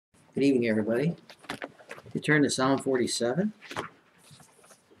Good evening, everybody. You turn to Psalm 47.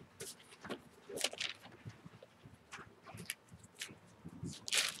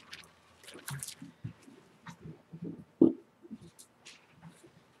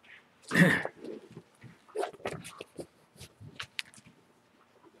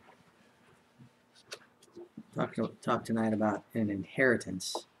 Talk tonight about an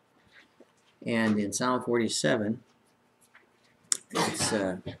inheritance. And in Psalm 47, it's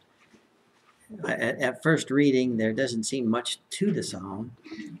at first reading, there doesn't seem much to the psalm.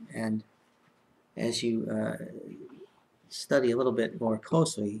 And as you study a little bit more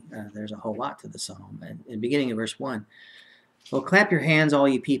closely, there's a whole lot to the psalm. And in beginning of verse 1, "Well, clap your hands, all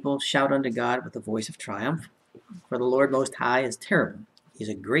you people, shout unto God with the voice of triumph. For the Lord Most High is terrible. He is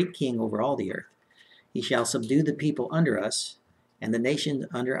a great king over all the earth. He shall subdue the people under us, and the nations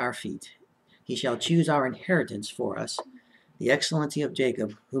under our feet. He shall choose our inheritance for us, the excellency of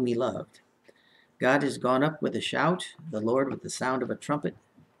Jacob, whom he loved. God is gone up with a shout, the Lord with the sound of a trumpet.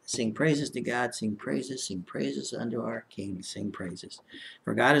 Sing praises to God, sing praises unto our King, sing praises.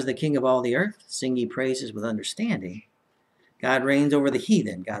 For God is the King of all the earth, sing ye praises with understanding. God reigns over the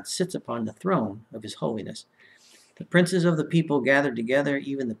heathen, God sits upon the throne of his holiness. The princes of the people gathered together,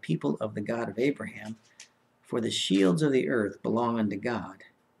 even the people of the God of Abraham. For the shields of the earth belong unto God.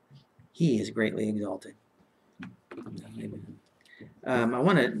 He is greatly exalted." I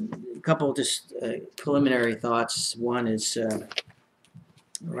want a couple just preliminary thoughts. One is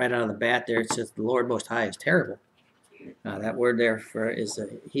right out of the bat there, it says the Lord Most High is terrible. That word there is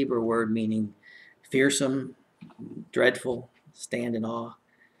a Hebrew word meaning fearsome, dreadful, stand in awe.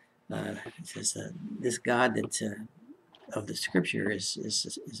 It says this God that of the Scripture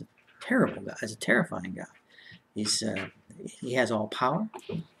is a terrible God, is a terrifying God. He has all power,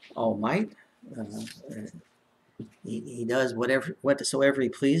 all might. He does whatsoever he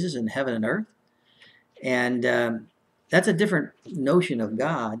pleases in heaven and earth, and that's a different notion of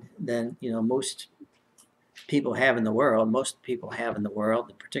God than most people have in the world. Most people have in the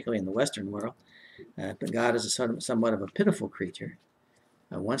world, particularly in the Western world. But God is somewhat of a pitiful creature.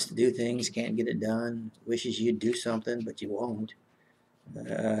 Wants to do things, can't get it done. Wishes you'd do something, but you won't.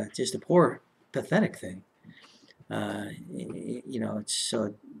 Just a poor, pathetic thing. It's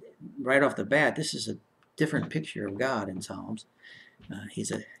so right off the bat, this is a different picture of God in Psalms.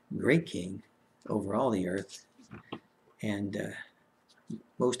 He's a great king over all the earth and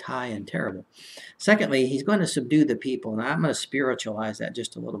most high and terrible. Secondly, he's going to subdue the people, and I'm going to spiritualize that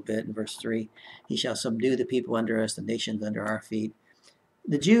just a little bit in verse 3. He shall subdue the people under us, the nations under our feet.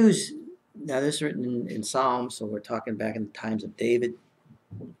 The Jews, now this is written in Psalms, so we're talking back in the times of David.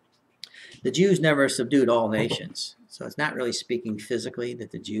 The Jews never subdued all nations, so it's not really speaking physically that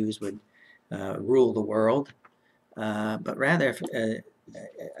the Jews would rule the world, but rather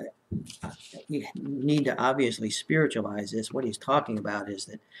you need to obviously spiritualize this. What he's talking about is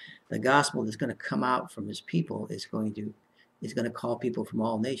that the gospel that's going to come out from his people is going to call people from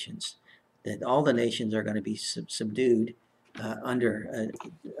all nations, that all the nations are going to be subdued under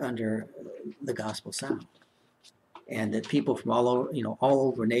the gospel sound, and that people from all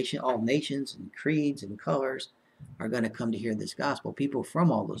nations and creeds and colors are going to come to hear this gospel. People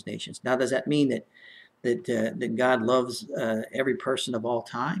from all those nations. Now, does that mean that God loves every person of all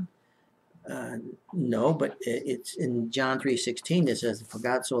time? No, but it's in John 3:16 it says, "For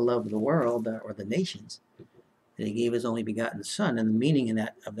God so loved the world," or the nations, that he gave his only begotten Son. And the meaning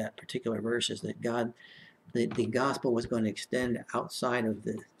of that particular verse is that the gospel was going to extend outside of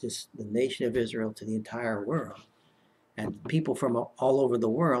just the nation of Israel to the entire world. And people from all over the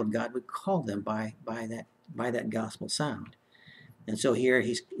world, God would call them by that gospel sound. And so here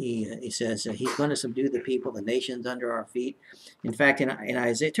he says he's going to subdue the people, the nations under our feet. In fact, in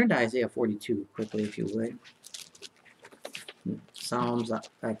Isaiah, turn to Isaiah 42 quickly, if you would. Psalms,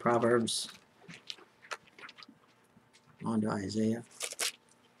 Proverbs, on to Isaiah.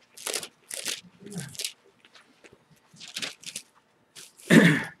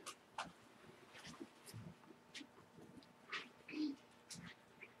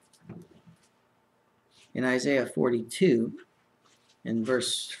 In Isaiah 42, in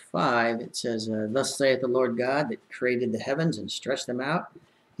verse 5, it says, "Thus saith the Lord God that created the heavens and stretched them out.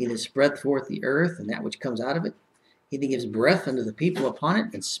 He that spread forth the earth and that which comes out of it. He that gives breath unto the people upon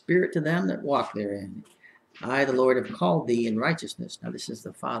it, and spirit to them that walk therein. I, the Lord, have called thee in righteousness." Now this is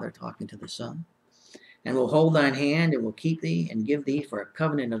the Father talking to the Son. "And will hold thine hand, and will keep thee, and give thee for a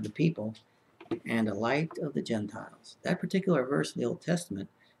covenant of the people, and a light of the Gentiles." That particular verse in the Old Testament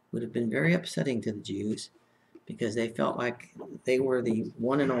would have been very upsetting to the Jews, because they felt like they were the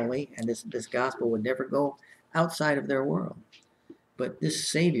one and only, and this gospel would never go outside of their world. But this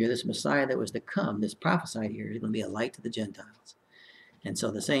Savior, this Messiah that was to come, this prophesied here, is going to be a light to the Gentiles. And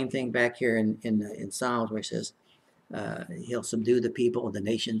so the same thing back here in Psalms where it says, he'll subdue the people, the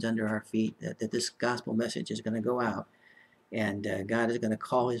nations under our feet, that this gospel message is going to go out. And God is going to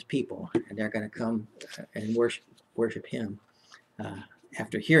call his people, and they're going to come and worship him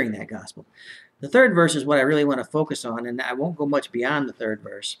after hearing that gospel. The third verse is what I really want to focus on, and I won't go much beyond the third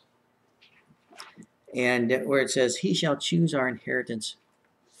verse. And where it says, he shall choose our inheritance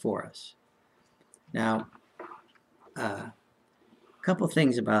for us. Now, a couple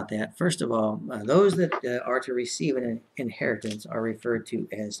things about that. First of all, those that are to receive an inheritance are referred to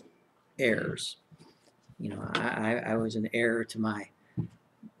as heirs. You know, I was an heir to my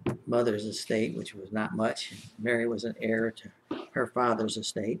mother's estate, which was not much. Mary was an heir to her father's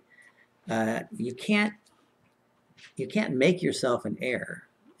estate. You can't make yourself an heir.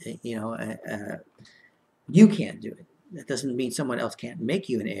 You know, you can't do it. That doesn't mean someone else can't make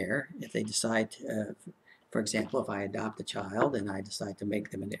you an heir if they decide to, for example, if I adopt a child and I decide to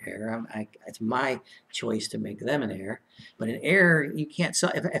make them an heir, it's my choice to make them an heir. But an heir, you can't. So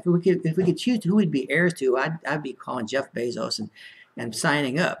if we could choose who we'd be heirs to, I'd be calling Jeff Bezos and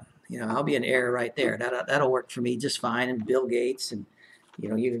signing up. You know, I'll be an heir right there. That'll work for me just fine. And Bill Gates, and you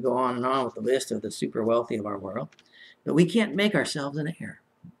know, you could go on and on with the list of the super wealthy of our world. But we can't make ourselves an heir.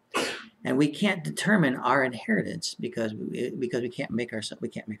 And we can't determine our inheritance because we can't make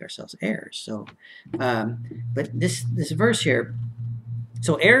ourselves heirs. So, but this verse here,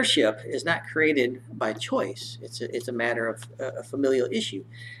 so heirship is not created by choice. It's a matter of a familial issue,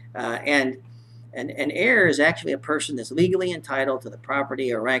 and an heir is actually a person that's legally entitled to the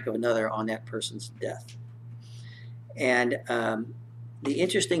property or rank of another on that person's death. And the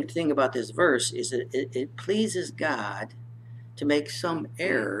interesting thing about this verse is that it pleases God to make some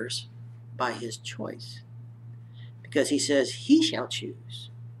heirs by his choice, because he says he shall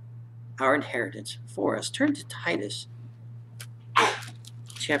choose our inheritance for us. Turn to Titus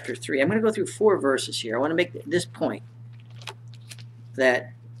chapter 3. I'm going to go through 4 verses here. I want to make this point,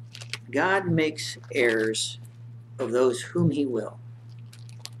 that God makes heirs of those whom he will.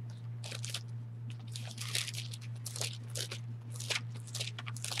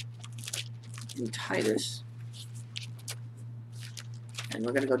 In Titus, and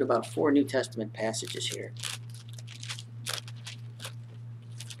we're going to go to about 4 New Testament passages here.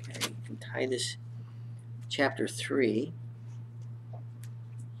 Okay, in Titus chapter 3.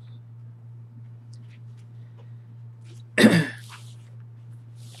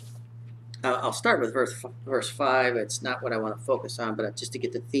 I'll start with verse 5. It's not what I want to focus on, but just to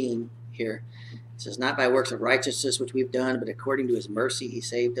get the theme here. It says, not by works of righteousness which we've done, but according to his mercy he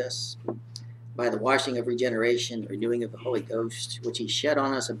saved us, by the washing of regeneration, renewing of the Holy Ghost, which he shed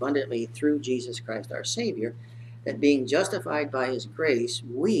on us abundantly through Jesus Christ our Savior, that being justified by his grace,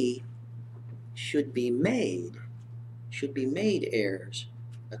 we should be made heirs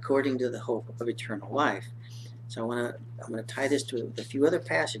according to the hope of eternal life. So I'm going to tie this to a few other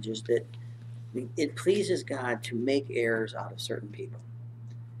passages that it pleases God to make heirs out of certain people.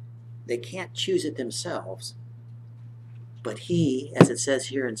 They can't choose it themselves, but he, as it says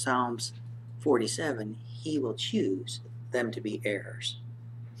here in Psalms 47, he will choose them to be heirs.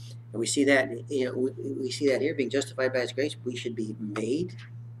 And we see that, we see that here, being justified by his grace, we should be made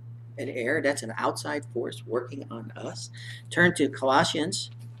an heir. That's an outside force working on us. Turn to Colossians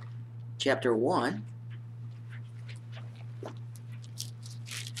chapter 1.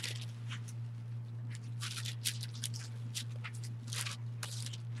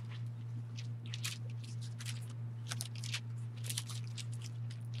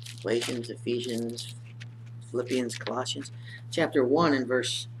 Galatians, Ephesians, Philippians, Colossians. Chapter 1 and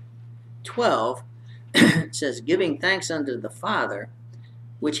verse 12 says, giving thanks unto the Father,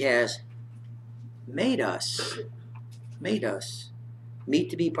 which has made us meet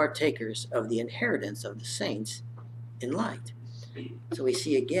to be partakers of the inheritance of the saints in light. So we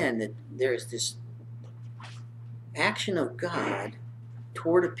see again that there's this action of God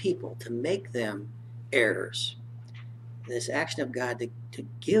toward a people to make them heirs. This action of God to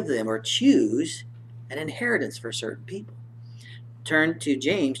give them or choose an inheritance for certain people. Turn to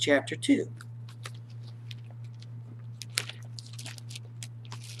James chapter 2.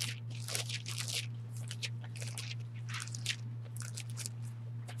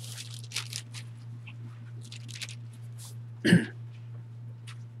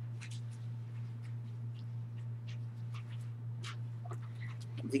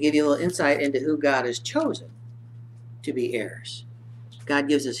 To give you a little insight into who God has chosen to be heirs. God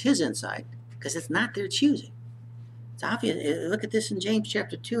gives us his insight because it's not their choosing. It's obvious. Look at this in James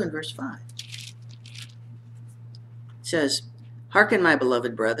chapter 2 and verse 5. It says, Hearken, my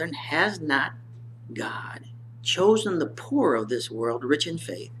beloved brethren, has not God chosen the poor of this world rich in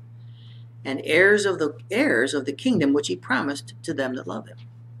faith, and heirs of the kingdom which he promised to them that love him?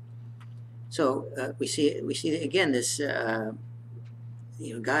 So we see again this.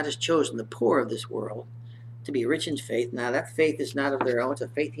 God has chosen the poor of this world to be rich in faith. Now that faith is not of their own; it's a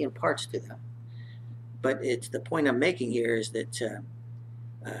faith he imparts to them. But it's the point I'm making here is that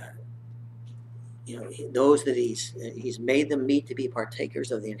those that he's made them meet to be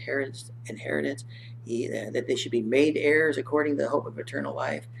partakers of the inheritance. That they should be made heirs according to the hope of eternal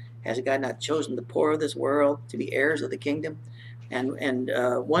life. Has God not chosen the poor of this world to be heirs of the kingdom? And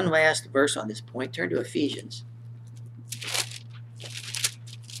one last verse on this point. Turn to Ephesians,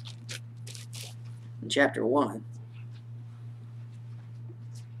 in chapter 1.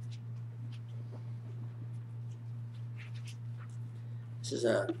 This is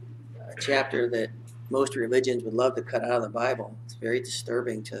a chapter that most religions would love to cut out of the Bible. It's very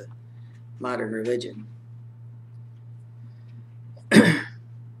disturbing to modern religion.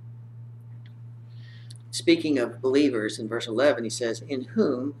 Speaking of believers, in verse 11, he says, in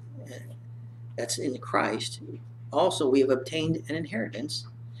whom, that's in Christ, also we have obtained an inheritance,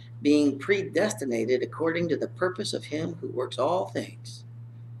 being predestinated according to the purpose of him who works all things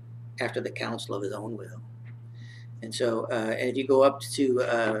after the counsel of his own will. And so, and if you go up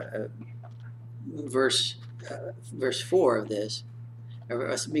to verse 4 of this,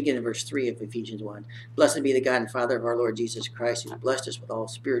 let's begin in verse 3 of Ephesians 1. Blessed be the God and Father of our Lord Jesus Christ, who has blessed us with all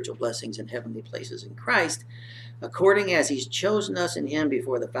spiritual blessings in heavenly places in Christ, according as he's chosen us in him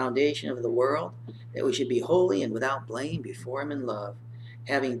before the foundation of the world, that we should be holy and without blame before him in love,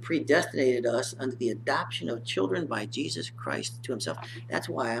 having predestinated us unto the adoption of children by Jesus Christ to himself. That's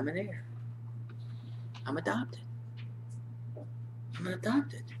why I'm an heir. I'm adopted. I'm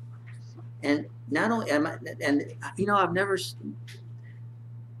adopted. And not only am I, and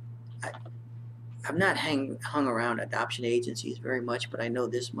I've not hung around adoption agencies very much, but I know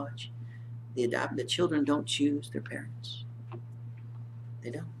this much: the children don't choose their parents.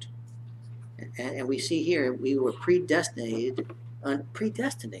 They don't. And we see here we were predestinated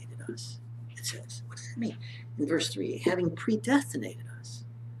us. It says, what does that mean? In verse 3, having predestinated us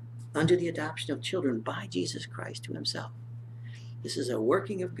unto the adoption of children by Jesus Christ to himself. This is a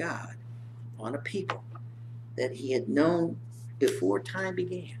working of God on a people that he had known before time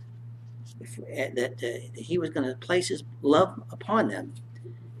began, that he was going to place his love upon them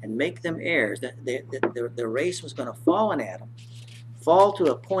and make them heirs, that the race was going to fall in Adam, fall to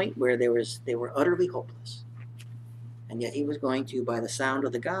a point where they were utterly hopeless. And yet he was going to, by the sound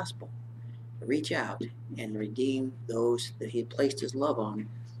of the gospel, reach out and redeem those that he had placed his love on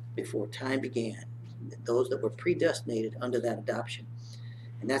before time began, those that were predestinated under that adoption.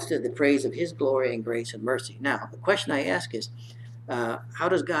 And that's to the praise of his glory and grace and mercy. Now, the question I ask is, how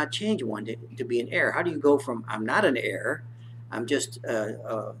does God change one to be an heir? How do you go from, I'm not an heir, I'm just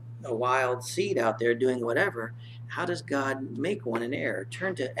a wild seed out there doing whatever? How does God make one an heir?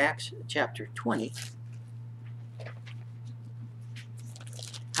 Turn to Acts chapter 20.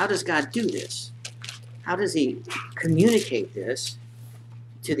 How does God do this? How does he communicate this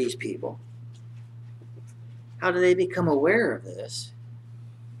to these people? How do they become aware of this?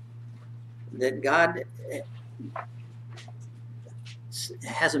 That God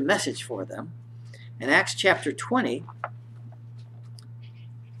has a message for them. In Acts chapter 20,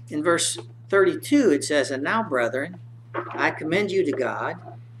 in verse 32, it says, and now, brethren, I commend you to God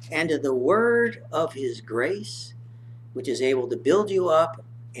and to the word of his grace, which is able to build you up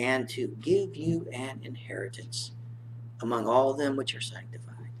and to give you an inheritance among all them which are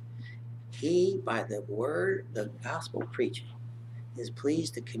sanctified. He, by the word, the gospel preaching, is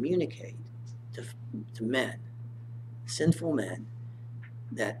pleased to communicate to men, sinful men,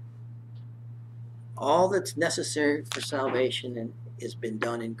 that all that's necessary for salvation has been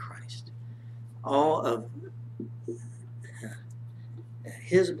done in Christ. All of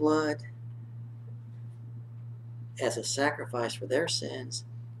his blood as a sacrifice for their sins,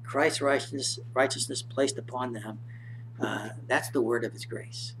 Christ's righteousness placed upon them. That's the word of his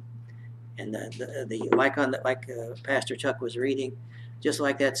grace. And like Pastor Chuck was reading, just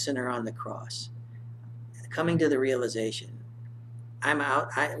like that sinner on the cross, coming to the realization, I'm out.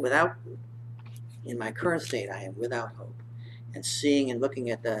 In my current state, I am without hope. And seeing and looking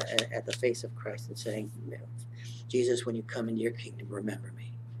at the face of Christ and saying, Jesus, when you come into your kingdom, remember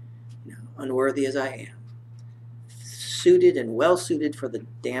me. Unworthy as I am, suited and well suited for the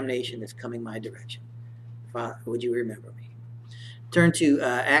damnation that's coming my direction. Father, would you remember me? Turn to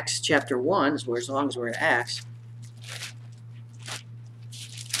Acts chapter 1, as long as we're in Acts.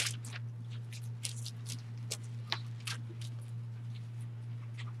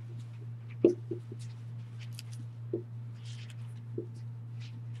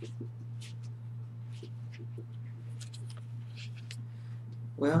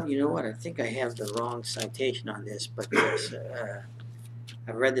 Well, you know what? I think I have the wrong citation on this, but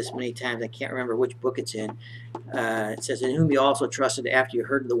I've read this many times. I can't remember which book it's in. It says, "In whom you also trusted after you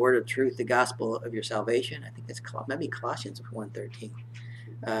heard the word of truth, the gospel of your salvation." I think that's maybe Colossians 1:13.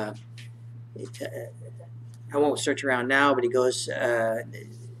 Uh, I won't search around now, but he goes,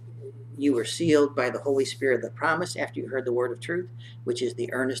 "You were sealed by the Holy Spirit of the promise after you heard the word of truth, which is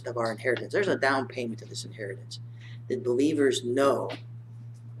the earnest of our inheritance." There's a down payment to this inheritance. That believers know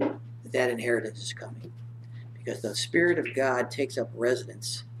that inheritance is coming, because the Spirit of God takes up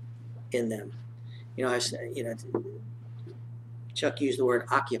residence in them. Chuck used the word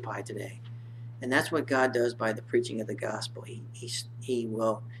occupy today, and that's what God does by the preaching of the gospel. He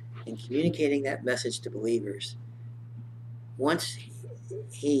will, in communicating that message to believers, once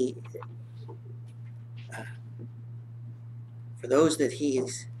he for those that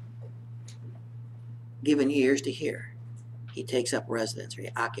he's given ears to hear, he takes up residence, or he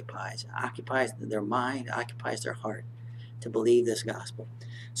occupies their mind, occupies their heart to believe this gospel.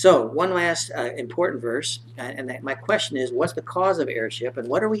 So one last important verse, and my question is, what's the cause of heirship, and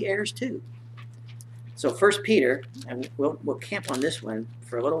what are we heirs to? So 1 Peter, and we'll camp on this one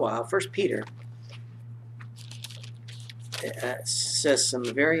for a little while. 1 Peter says some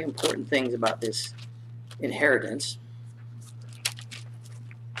very important things about this inheritance.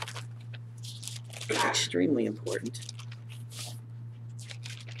 It's extremely important.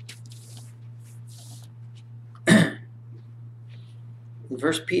 In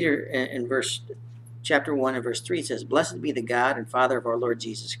 1 Peter, in chapter 1 and verse 3, it says, "Blessed be the God and Father of our Lord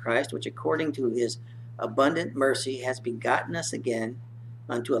Jesus Christ, which according to his abundant mercy has begotten us again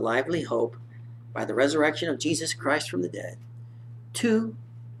unto a lively hope by the resurrection of Jesus Christ from the dead, to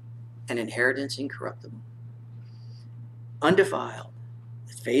an inheritance incorruptible, undefiled,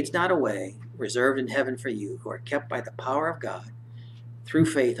 that fades not away, reserved in heaven for you, who are kept by the power of God through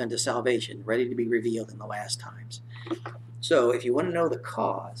faith unto salvation, ready to be revealed in the last times." So if you want to know the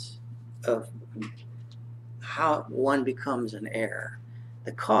cause of how one becomes an heir,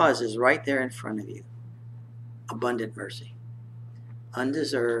 the cause is right there in front of you. Abundant mercy.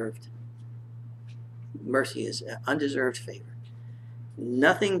 Undeserved mercy is undeserved favor.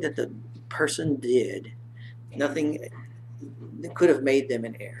 Nothing that the person did, nothing that could have made them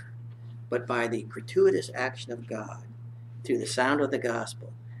an heir, but by the gratuitous action of God, through the sound of the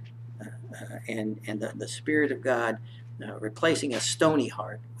gospel, and the Spirit of God replacing a stony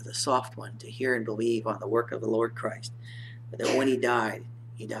heart with a soft one to hear and believe on the work of the Lord Christ, that when he died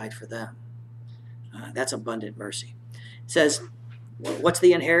for them. That's abundant mercy. It says, what's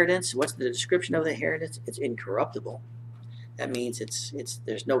the inheritance? What's the description of the inheritance? It's incorruptible. That means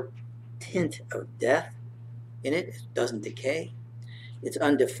there's no tint of death in it. It doesn't decay. It's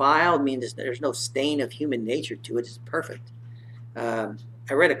undefiled, means there's no stain of human nature to it. It's perfect. I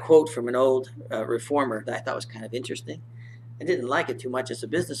read a quote from an old reformer that I thought was kind of interesting. I didn't like it too much as a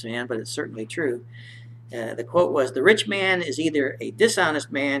businessman, but it's certainly true. The quote was, "The rich man is either a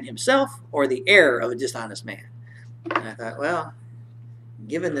dishonest man himself or the heir of a dishonest man." And I thought, well,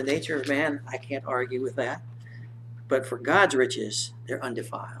 given the nature of man, I can't argue with that. But for God's riches, they're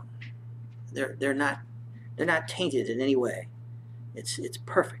undefiled. They're not tainted in any way. It's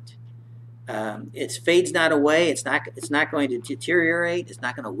perfect. It fades not away. It's not going to deteriorate. It's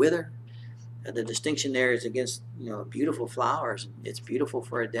not going to wither. The distinction there is against beautiful flowers. It's beautiful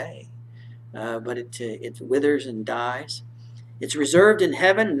for a day, but it withers and dies. It's reserved in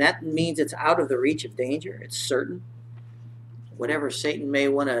heaven, and that means it's out of the reach of danger. It's certain. Whatever Satan may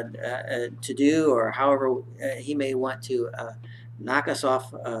want to do, or however he may want to knock us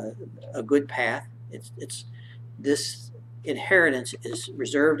off a good path, it's this inheritance is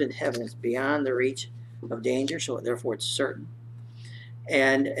reserved in heaven. It's beyond the reach of danger, so therefore it's certain.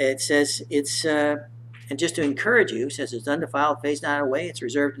 And it says and just to encourage you, it says it's undefiled, fades not away. It's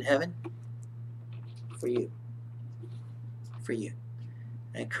reserved in heaven for you. For you.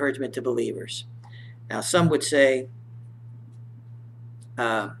 An encouragement to believers. Now, some would say,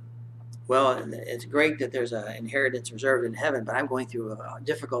 well, it's great that there's an inheritance reserved in heaven, but I'm going through a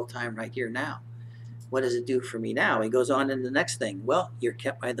difficult time right here now. What does it do for me now? He goes on in the next thing. Well, you're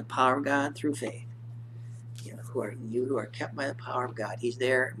kept by the power of God through faith. You who are kept by the power of God. He's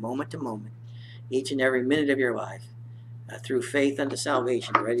there moment to moment, each and every minute of your life, through faith unto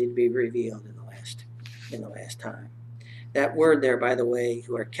salvation, ready to be revealed in the last time. That word there, by the way,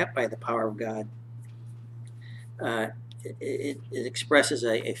 who are kept by the power of God, it expresses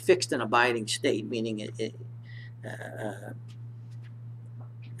a fixed and abiding state, meaning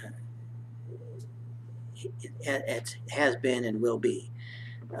it has been and will be.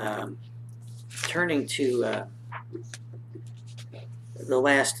 Turning to the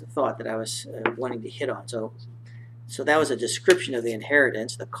last thought that I was wanting to hit on. So that was a description of the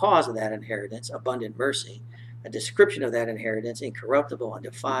inheritance, the cause of that inheritance, abundant mercy. A description of that inheritance, incorruptible,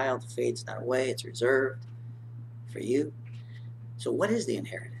 undefiled, fades not away, it's reserved for you. So what is the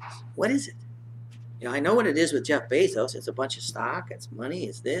inheritance? What is it? I know what it is with Jeff Bezos. It's a bunch of stock, it's money,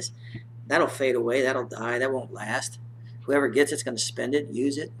 it's this. That'll fade away, that'll die, that won't last. Whoever gets it's going to spend it,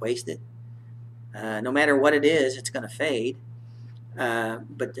 use it, waste it. No matter what it is, it's going to fade.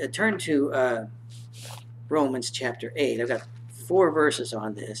 But turn to Romans chapter 8. I've got 4 verses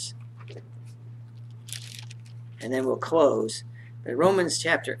on this. And then we'll close. But Romans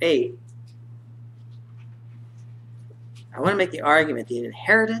chapter 8, I want to make the argument the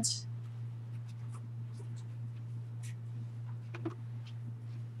inheritance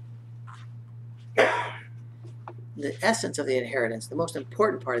the essence of the inheritance, the most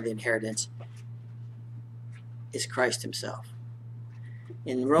important part of the inheritance, is Christ himself.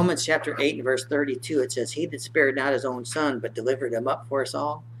 In Romans chapter 8 and verse 32, it says, "He that spared not his own son, but delivered him up for us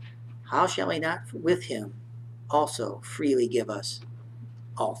all, how shall he not with him also freely give us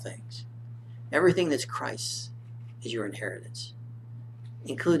all things?" Everything that's Christ's is your inheritance,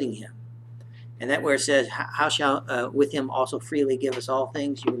 including him. And that where it says, how shall with him also freely give us all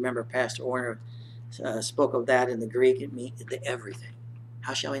things, you remember Pastor Orner spoke of that in the Greek. It means the everything.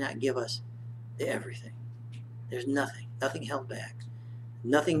 How shall he not give us the everything? There's nothing held back,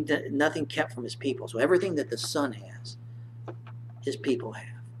 nothing kept from his people. So everything that the Son has, his people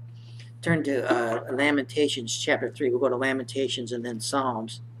have. Turn to Lamentations chapter 3. We'll go to Lamentations and then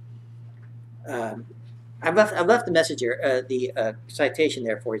Psalms. I've left the message here, the citation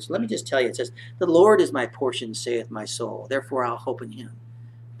there for you. So let me just tell you. It says, "The Lord is my portion, saith my soul. Therefore I'll hope in him."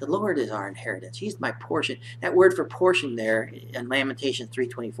 The Lord is our inheritance. He's my portion. That word for portion there in Lamentations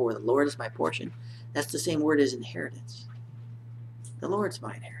 3:24, the Lord is my portion. That's the same word as inheritance. The Lord's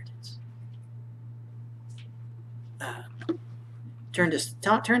my inheritance. Turn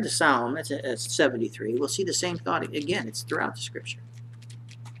to Psalm. It's 73. We'll see the same thought again. It's throughout the Scripture.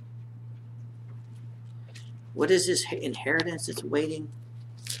 What is this inheritance that's waiting?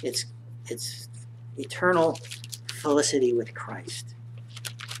 It's eternal felicity with Christ.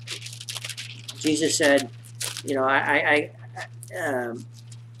 Jesus said, in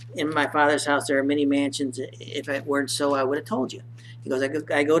my Father's house there are many mansions. If it weren't so, I would have told you. He goes,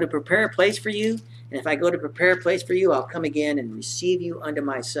 I go to prepare a place for you, and if I go to prepare a place for you, I'll come again and receive you unto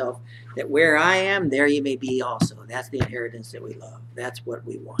myself, that where I am, there you may be also. That's the inheritance that we love. That's what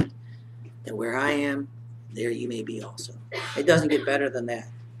we want. That where I am, there you may be also. It doesn't get better than that.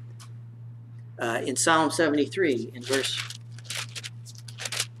 In Psalm 73, in verse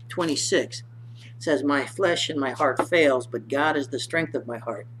 26, it says, "My flesh and my heart fails, but God is the strength of my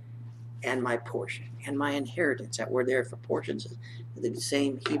heart and my portion and my inheritance." That word there for portions is the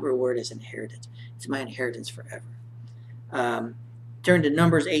same Hebrew word as inheritance. It's my inheritance forever. Turn to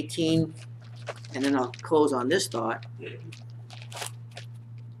Numbers 18, and then I'll close on this thought.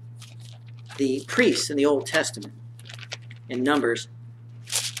 The priests in the Old Testament, in Numbers,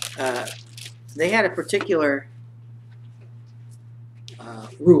 they had a particular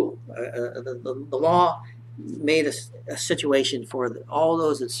rule. The law made a situation for all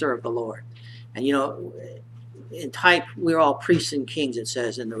those that serve the Lord. And in type, we're all priests and kings, it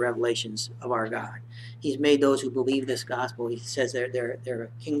says in the Revelations of our God. He's made those who believe this gospel. He says they're a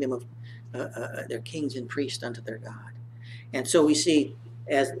kingdom of, they're kings and priests unto their God. And so we see,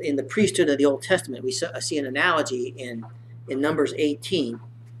 as in the priesthood of the Old Testament, we see an analogy in Numbers 18.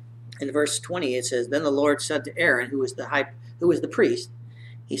 In verse 20, it says, "Then the Lord said to Aaron, who was the priest,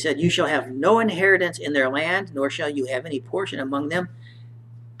 he said, You shall have no inheritance in their land, nor shall you have any portion among them.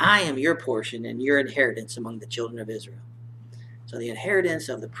 I am your portion and your inheritance among the children of Israel." So the inheritance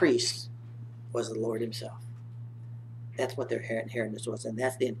of the priests was the Lord himself. That's what their inheritance was, and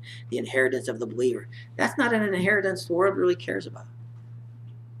that's the inheritance of the believer. That's not an inheritance the world really cares about.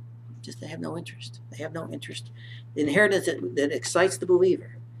 Just they have no interest. They have no interest. The inheritance that excites the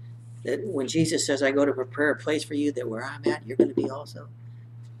believer, that when Jesus says, "I go to prepare a place for you, that where I'm at, you're going to be also,"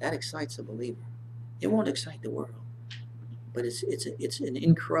 that excites the believer. It won't excite the world, but it's an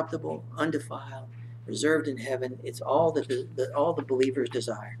incorruptible, undefiled, reserved in heaven. It's all that all the believers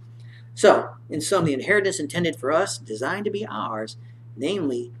desire. So, in sum, the inheritance intended for us, designed to be ours,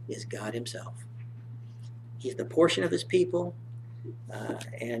 namely, is God himself. He's the portion of his people,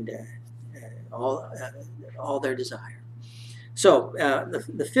 and all their desire. So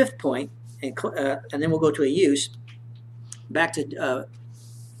the fifth point, and then we'll go to a use. Back to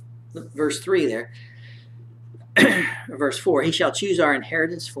verse 3 there. verse 4, he shall choose our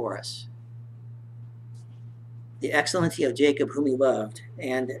inheritance for us, the excellency of Jacob whom he loved.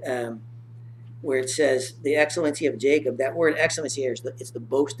 And where it says the excellency of Jacob, that word excellency here, it's the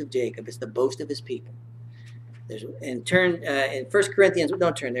boast of Jacob. It's the boast of his people. In 1 Corinthians,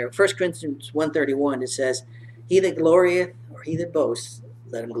 don't turn there. 1 Corinthians 1:31, it says, he that glorieth, or he that boasts,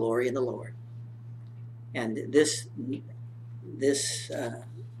 let him glory in the Lord. And this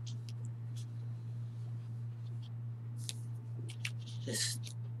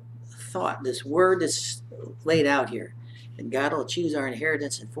thought, this word is laid out here, and God will choose our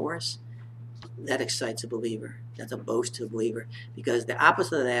inheritance and for us, that excites a believer. That's a boast to a believer, because the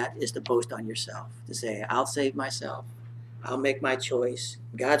opposite of that is to boast on yourself, to say, I'll save myself, I'll make my choice,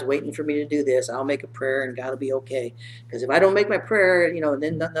 God's waiting for me to do this, I'll make a prayer and God will be okay, because if I don't make my prayer,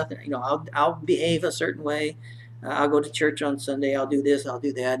 then nothing, I'll behave a certain way, I'll go to church on Sunday, I'll do this, I'll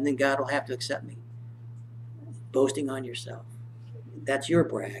do that, and then God will have to accept me. Boasting on yourself, that's your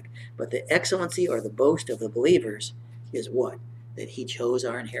brag. But the excellency or the boast of the believers is what? That he chose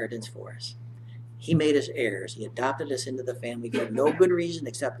our inheritance for us. He made us heirs. He adopted us into the family for no good reason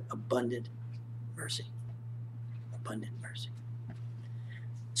except abundant mercy. Abundant mercy.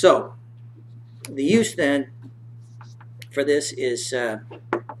 So, the use then for this is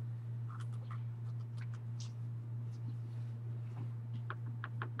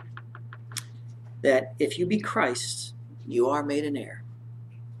that if you be Christ's, you are made an heir.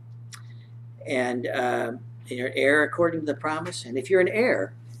 And you're an heir according to the promise. And if you're an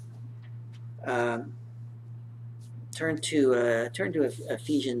heir, turn to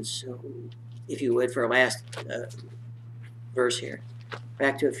Ephesians, if you would, for our last verse here.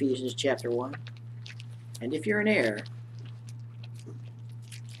 Back to Ephesians chapter 1. And if you're an heir,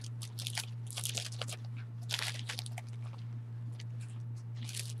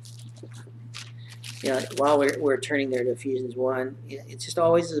 while we're turning there to Ephesians 1, it just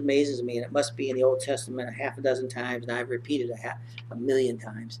always amazes me, and it must be in the Old Testament a half a dozen times, and I've repeated a million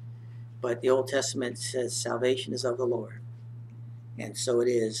times. But the Old Testament says salvation is of the Lord. And so it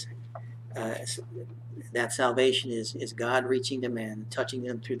is. That salvation is God reaching to men, touching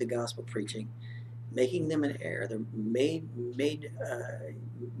them through the gospel preaching, making them an heir. They're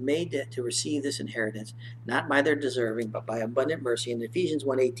made to receive this inheritance, not by their deserving, but by abundant mercy. In Ephesians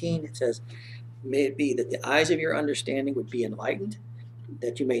 1:18, it says, may it be that the eyes of your understanding would be enlightened,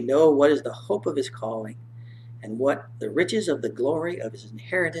 that you may know what is the hope of his calling, and what the riches of the glory of his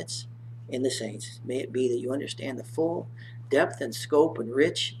inheritance in the saints. May it be that you understand the full depth and scope and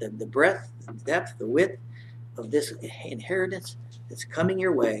the breadth, the depth, the width of this inheritance that's coming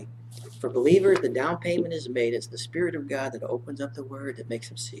your way. For believers, the down payment is made. It's the Spirit of God that opens up the Word that makes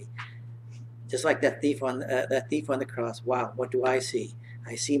them see. Just like that thief on the cross. Wow, what do I see?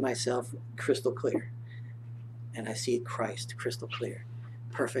 I see myself crystal clear, and I see Christ crystal clear,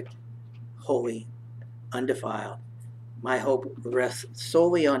 perfect, holy, undefiled. My hope rests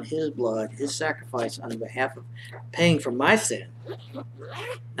solely on his blood, his sacrifice on behalf of paying for my sin.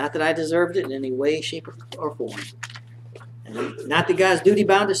 Not that I deserved it in any way, shape, or form. And not that God's duty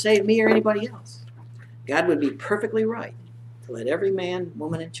bound to save me or anybody else. God would be perfectly right to let every man,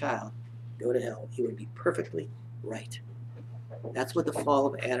 woman, and child go to hell. He would be perfectly right. That's what the fall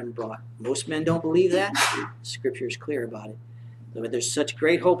of Adam brought. Most men don't believe that. Scripture is clear about it. But there's such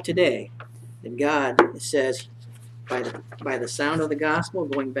great hope today that God says, by the sound of the gospel,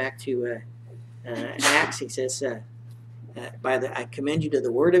 going back to Acts, he says, I commend you to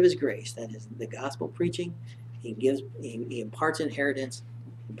the word of his grace. That is the gospel preaching. He imparts inheritance,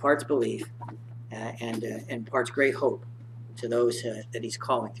 imparts belief, and imparts great hope to those that he's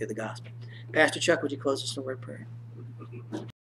calling through the gospel. Pastor Chuck, would you close us in a word of prayer?